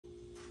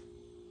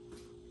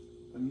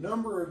A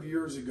number of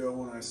years ago,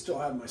 when I still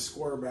had my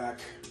square back,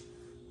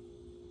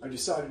 I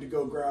decided to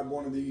go grab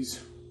one of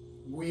these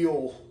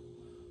wheel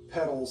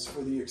pedals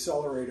for the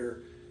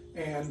accelerator,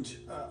 and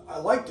I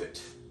liked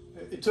it.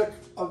 It took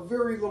a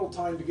very little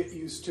time to get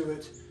used to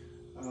it,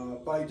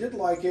 but I did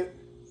like it.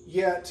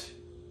 Yet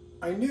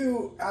I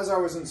knew as I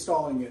was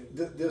installing it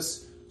that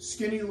this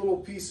skinny little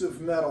piece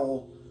of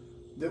metal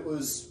that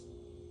was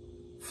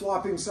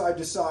flopping side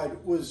to side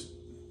was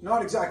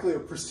not exactly a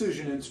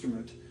precision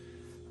instrument.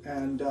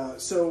 And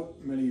so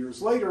many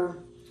years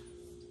later,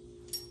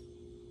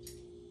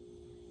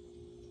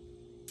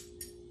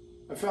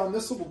 I found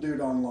this little dude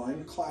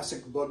online,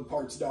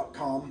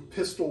 classicbugparts.com,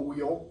 pistol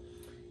wheel,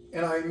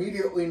 and I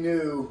immediately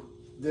knew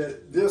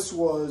that this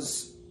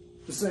was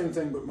the same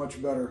thing but much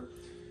better.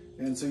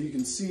 And so you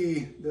can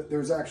see that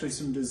there's actually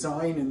some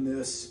design in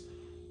this,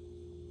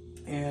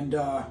 and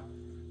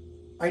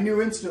I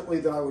knew instantly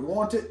that I would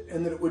want it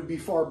and that it would be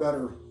far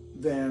better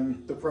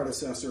than the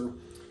predecessor.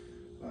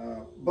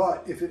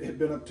 But if it had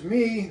been up to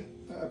me,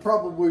 I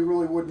probably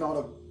really would not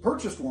have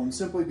purchased one,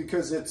 simply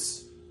because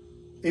it's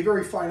a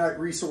very finite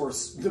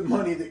resource, the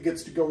money that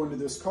gets to go into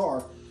this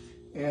car.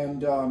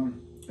 And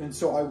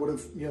so I would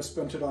have, you know,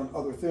 spent it on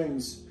other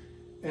things.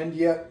 And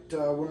yet,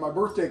 when my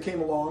birthday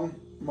came along,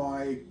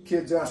 my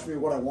kids asked me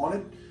what I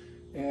wanted,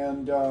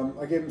 and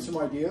I gave them some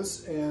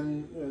ideas,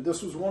 and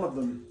this was one of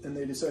them, and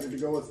they decided to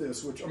go with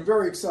this, which I'm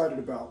very excited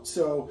about.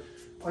 So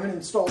I'm going to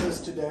install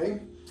this today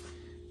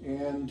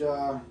and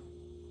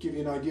give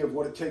you an idea of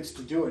what it takes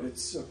to do it.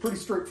 It's a pretty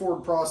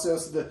straightforward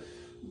process. The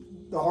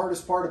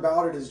hardest part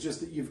about it is just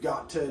that you've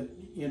got to,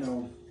 you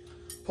know,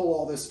 pull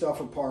all this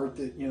stuff apart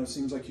that, you know,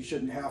 seems like you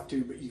shouldn't have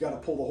to, but you got to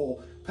pull the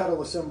whole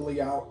pedal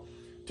assembly out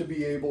to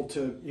be able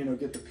to, you know,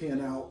 get the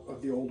pin out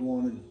of the old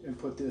one and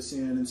put this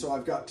in. And so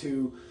I've got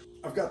to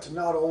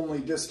not only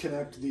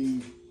disconnect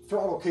the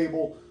throttle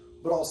cable,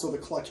 but also the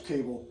clutch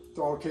cable.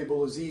 Throttle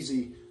cable is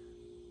easy.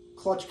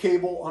 Clutch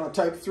cable on a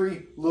Type 3,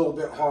 a little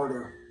bit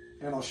harder,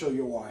 and I'll show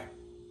you why.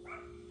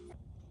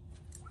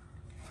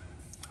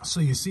 So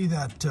you see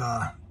that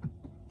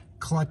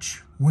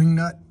clutch wing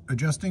nut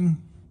adjusting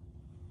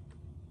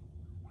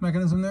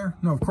mechanism there?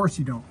 No, of course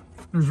you don't.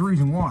 There's a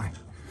reason why.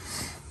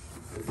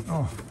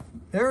 Oh,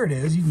 there it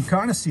is. You can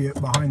kind of see it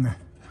behind the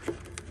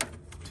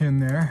tin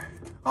there.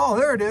 Oh,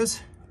 there it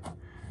is.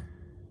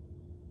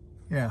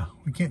 Yeah,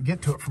 we can't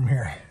get to it from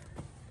here.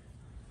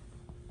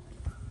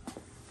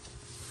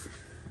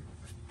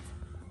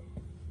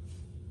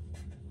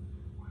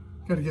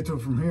 Got to get to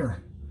it from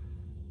here.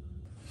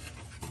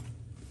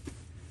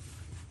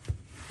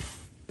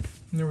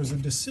 And there was a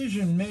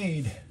decision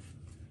made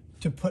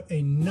to put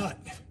a nut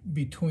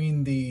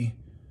between the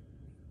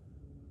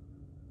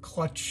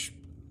clutch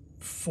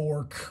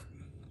fork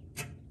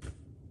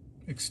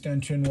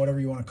extension, whatever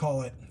you want to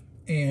call it,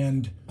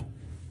 and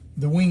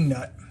the wing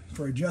nut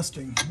for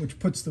adjusting, which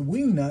puts the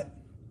wing nut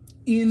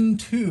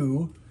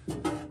into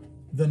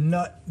the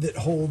nut that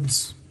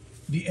holds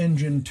the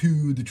engine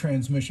to the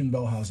transmission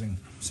bell housing.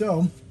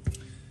 So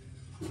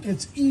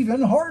it's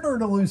even harder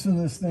to loosen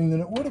this thing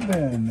than it would have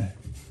been.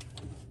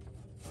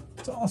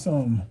 It's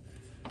awesome.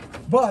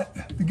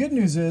 But the good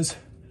news is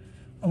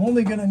I'm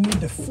only going to need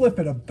to flip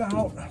it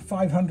about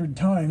 500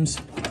 times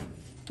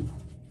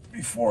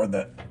before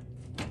the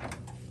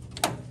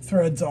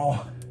threads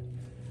all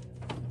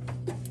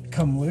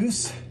come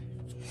loose.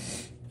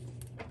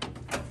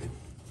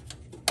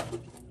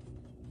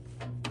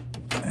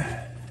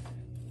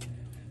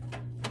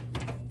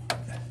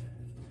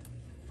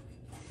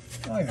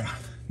 Oh yeah,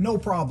 no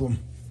problem.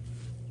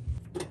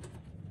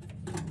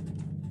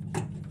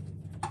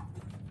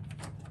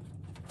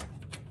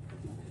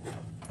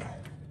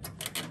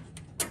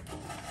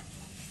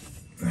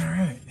 All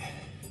right.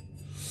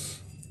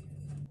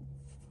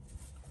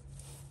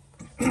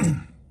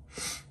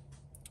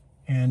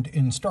 And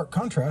in stark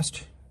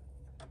contrast,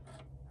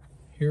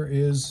 here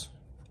is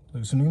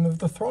loosening of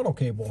the throttle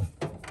cable.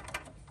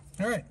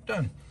 All right,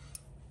 done.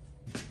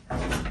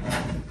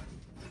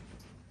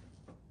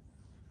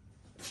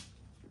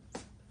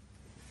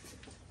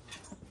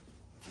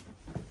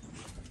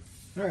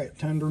 All right,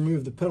 time to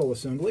remove the pedal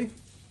assembly.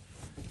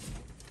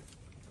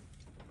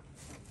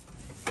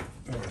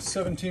 A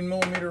 17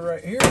 millimeter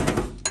right here.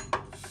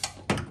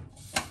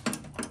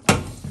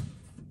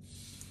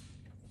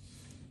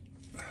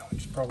 Which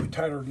is probably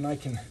tighter than I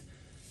can.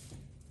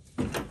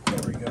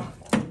 There we go.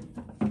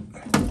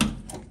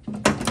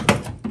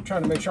 I'm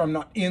trying to make sure I'm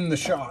not in the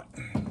shot,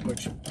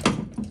 which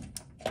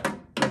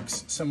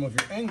makes some of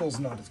your angles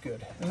not as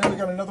good. And then we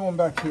got another one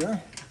back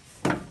here,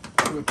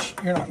 which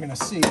you're not going to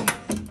see.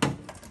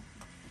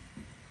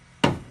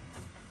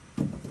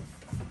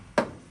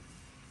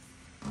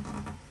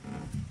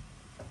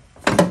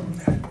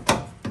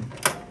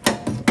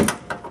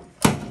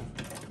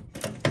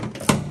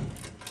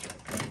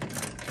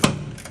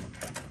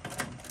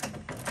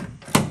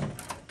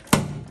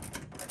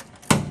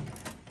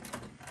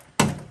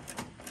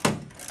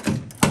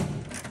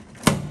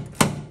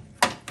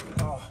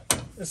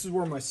 This is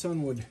where my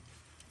son would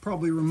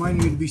probably remind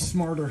me to be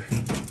smarter.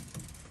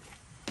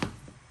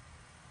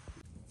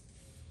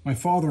 My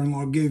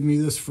father-in-law gave me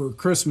this for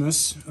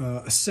Christmas,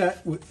 a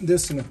set with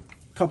this and a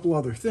couple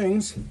other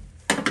things.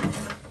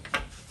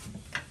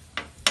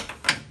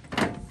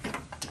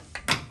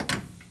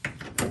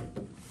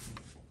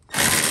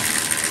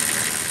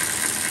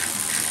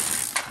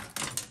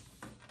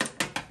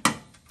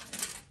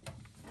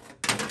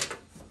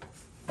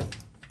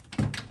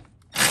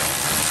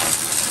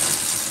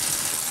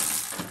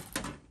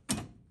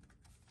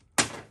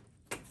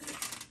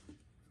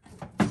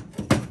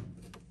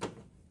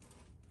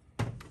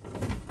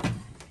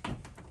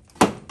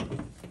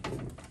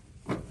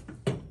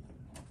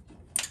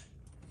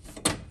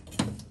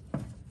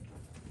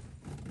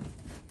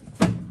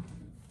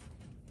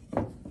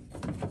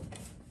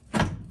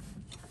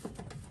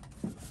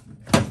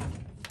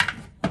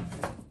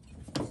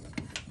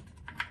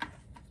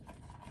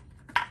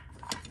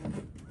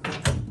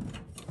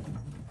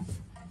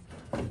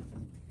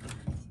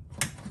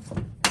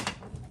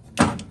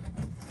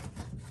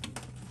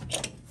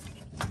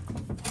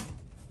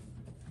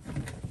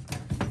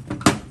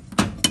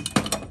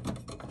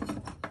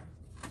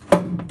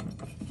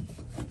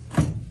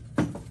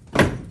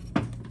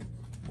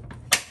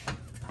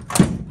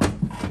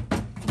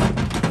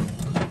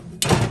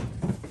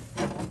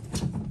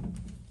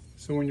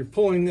 So when you're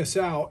pulling this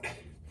out,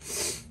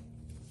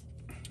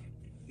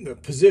 the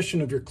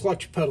position of your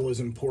clutch pedal is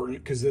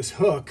important because this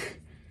hook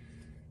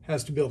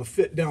has to be able to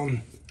fit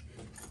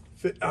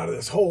out of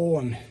this hole,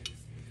 and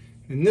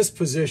in this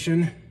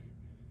position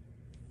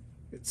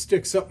it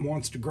sticks up and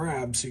wants to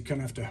grab, so you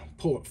kind of have to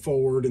pull it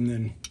forward and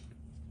then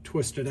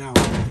twist it out.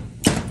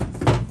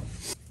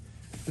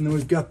 And then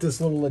we've got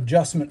this little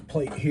adjustment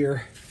plate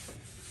here.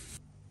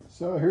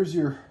 So here's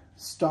your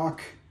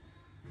stock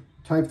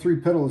Type 3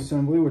 pedal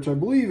assembly, which I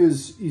believe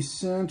is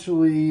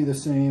essentially the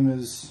same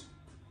as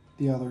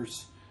the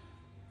others,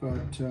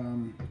 but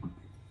I'm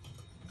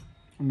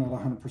not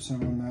 100%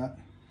 on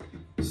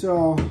that.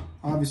 So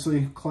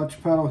obviously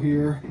clutch pedal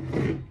here,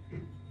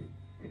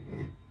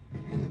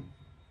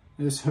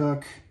 this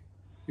hook,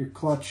 your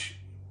clutch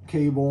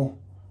cable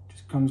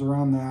just comes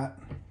around that.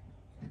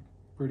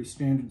 Pretty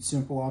standard,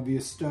 simple,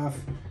 obvious stuff.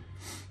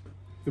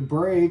 The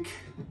brake,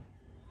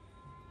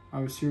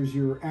 obviously here's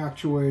your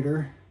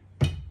actuator.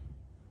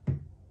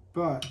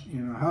 But,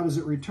 you know, how does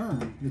it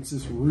return? It's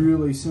this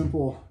really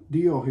simple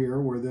deal here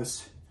where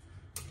this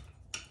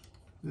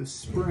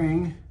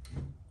spring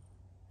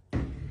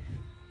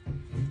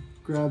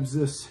grabs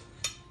this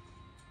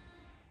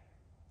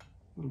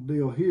little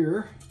deal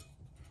here.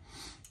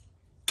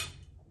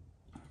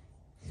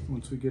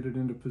 Once we get it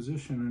into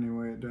position,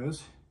 anyway, it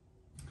does.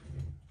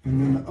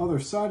 And then the other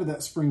side of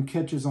that spring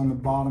catches on the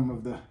bottom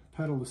of the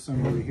pedal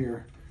assembly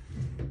here.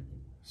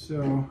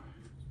 So,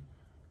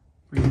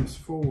 bring this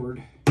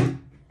forward.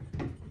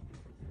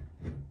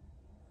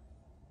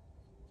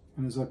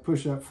 And as I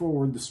push that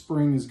forward, the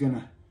spring is going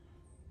to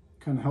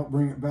kind of help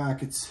bring it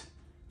back. It's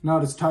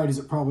not as tight as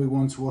it probably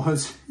once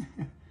was.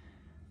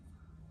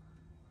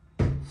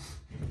 And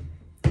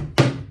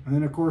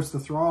then, of course,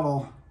 the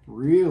throttle,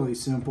 really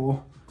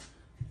simple.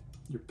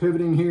 You're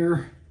pivoting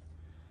here.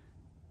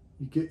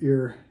 You get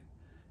your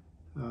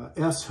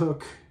S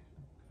hook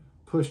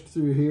pushed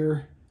through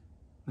here,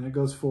 and it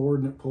goes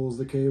forward and it pulls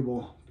the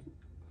cable.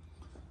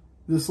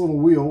 This little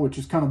wheel, which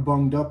is kind of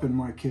bunged up in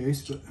my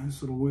case, but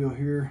this little wheel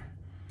here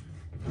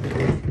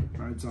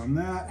rides on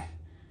that.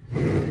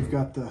 We've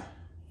got the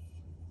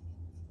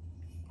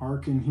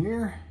arc in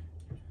here.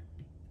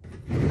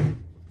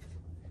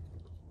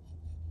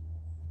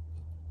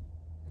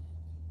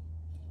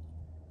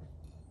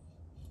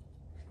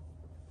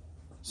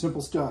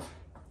 Simple stuff.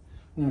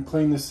 I'm going to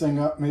clean this thing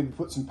up, maybe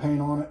put some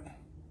paint on it.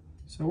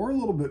 So we're a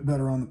little bit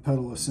better on the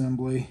pedal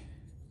assembly,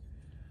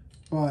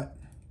 but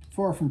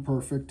far from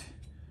perfect.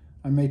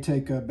 I may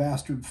take a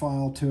bastard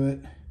file to it,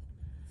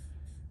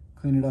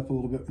 clean it up a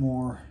little bit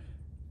more,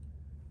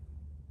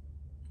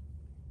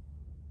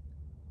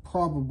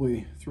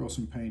 probably throw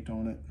some paint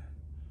on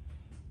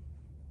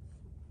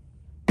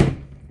it.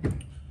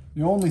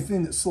 The only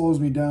thing that slows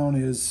me down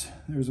is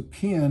there's a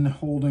pin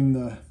holding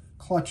the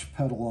clutch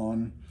pedal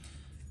on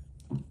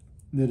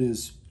that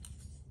is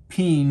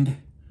peened,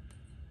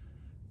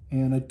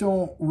 and I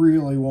don't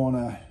really want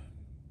to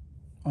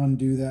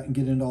undo that and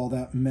get into all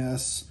that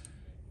mess.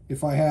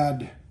 If I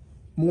had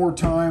more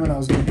time and I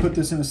was going to put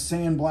this in a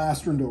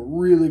sandblaster and do a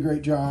really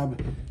great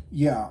job,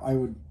 yeah, I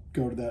would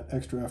go to that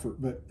extra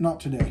effort, but not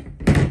today,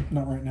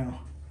 not right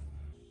now.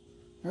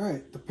 All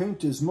right, the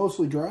paint is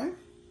mostly dry.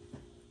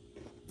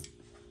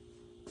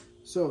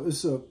 So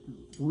it's a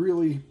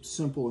really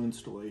simple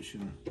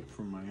installation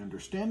from my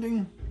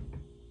understanding.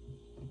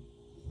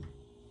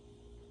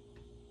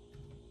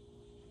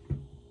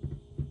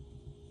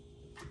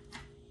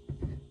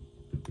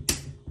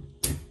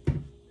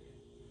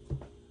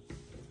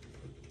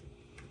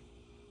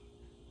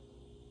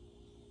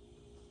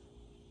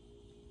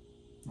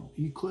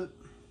 E-clip.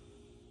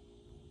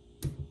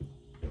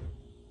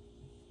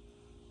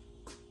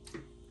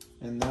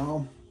 And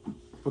now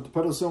put the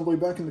pedal assembly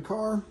back in the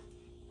car,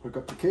 hook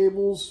up the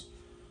cables.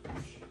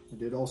 I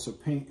did also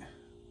paint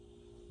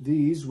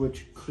these,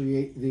 which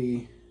create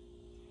the,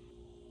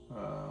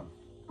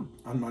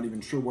 I'm not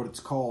even sure what it's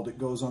called. It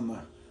goes on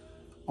the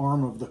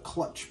arm of the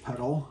clutch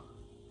pedal.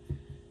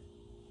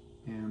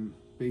 And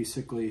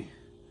basically,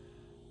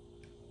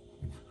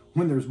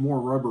 when there's more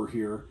rubber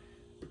here,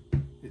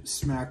 it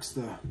smacks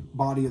the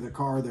body of the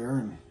car there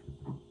and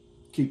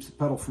keeps the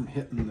pedal from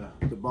hitting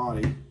the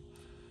body.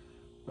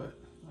 But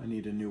I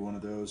need a new one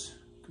of those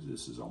because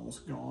this is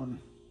almost gone.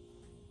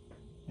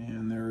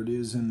 And there it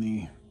is in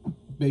the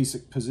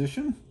basic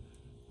position.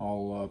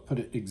 I'll put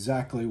it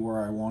exactly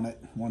where I want it.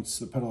 Once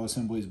the pedal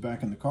assembly is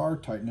back in the car,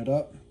 tighten it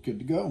up, good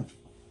to go.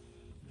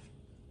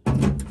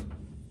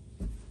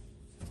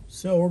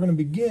 So we're going to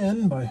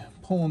begin by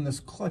pulling this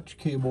clutch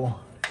cable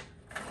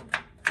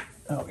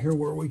out here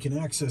where we can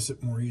access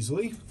it more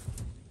easily.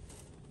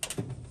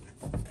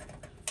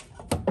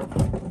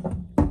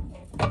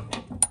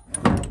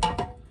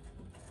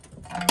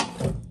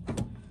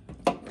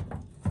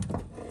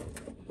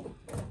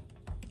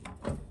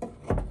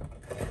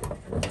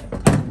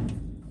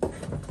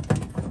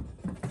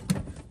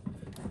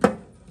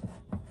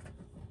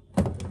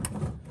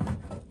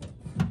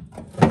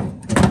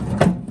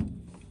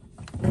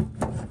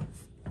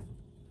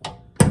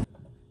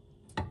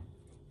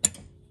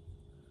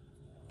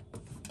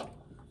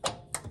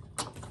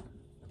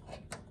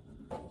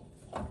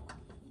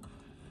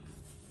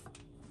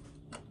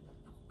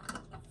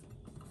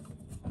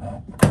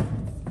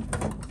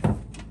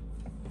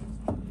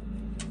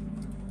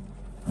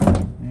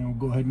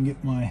 Go ahead and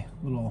get my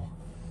little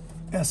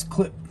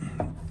S-clip,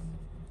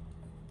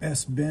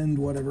 S-bend,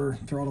 whatever,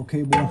 throttle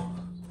cable.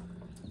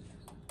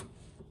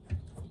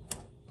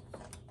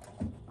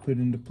 Put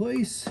into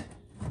place.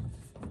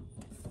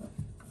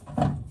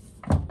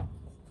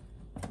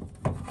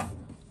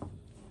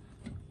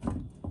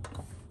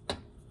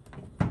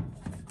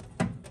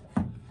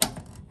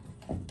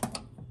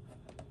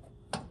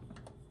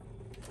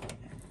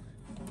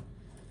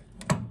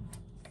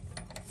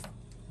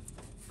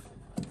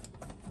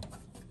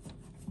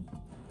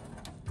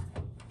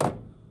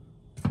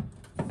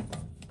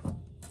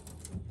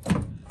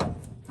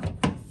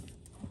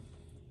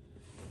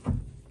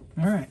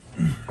 All right,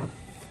 I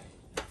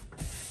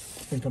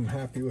think I'm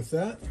happy with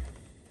that.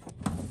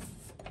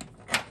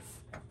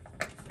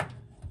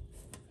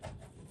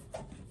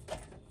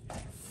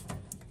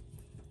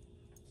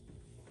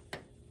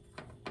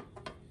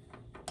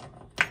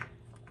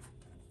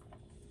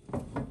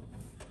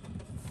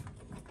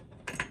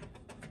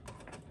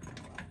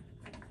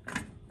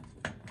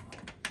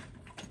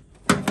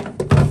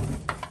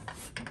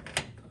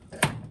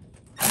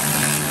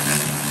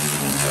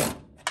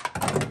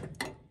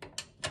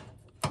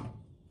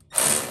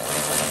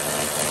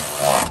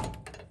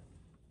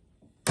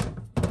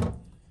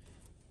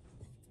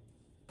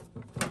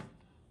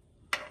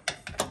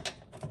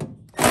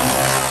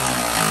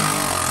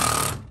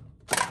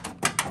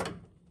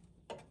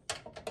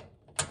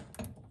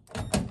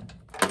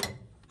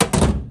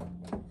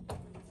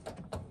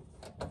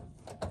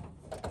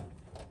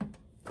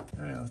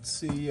 Let's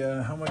see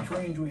how much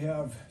range we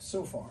have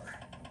so far.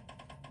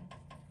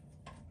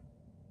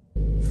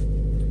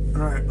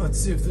 All right, let's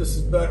see if this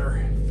is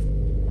better.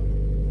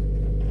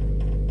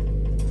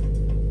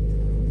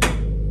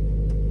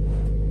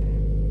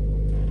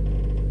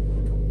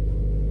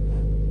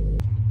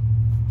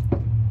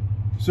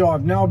 So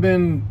I've now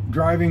been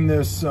driving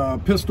this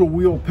pistol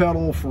wheel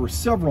pedal for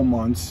several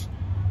months,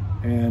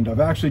 and I've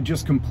actually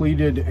just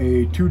completed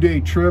a 2-day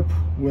trip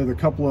with a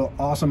couple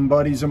of awesome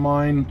buddies of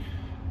mine.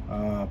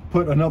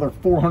 Put another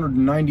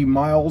 490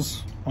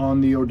 miles on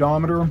the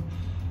odometer.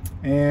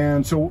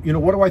 And so, you know,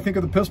 what do I think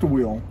of the pistol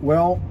wheel?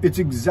 Well, it's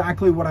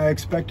exactly what I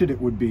expected it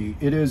would be.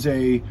 It is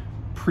a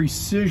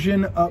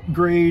precision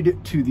upgrade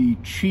to the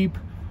cheap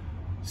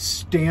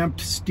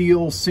stamped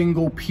steel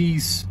single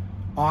piece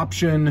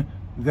option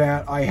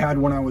that I had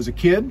when I was a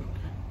kid,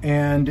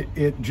 and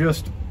it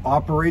just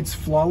operates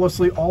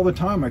flawlessly all the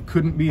time. I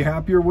couldn't be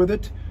happier with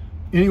it.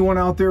 Anyone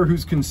out there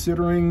who's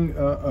considering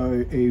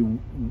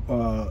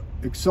a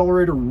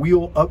accelerator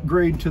wheel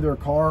upgrade to their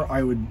car,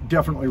 I would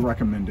definitely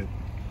recommend it.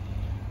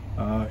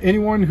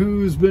 Anyone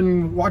who's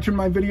been watching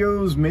my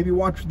videos, maybe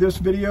watch this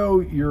video,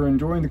 you're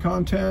enjoying the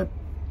content,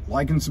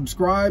 like and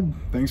subscribe.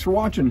 Thanks for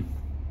watching.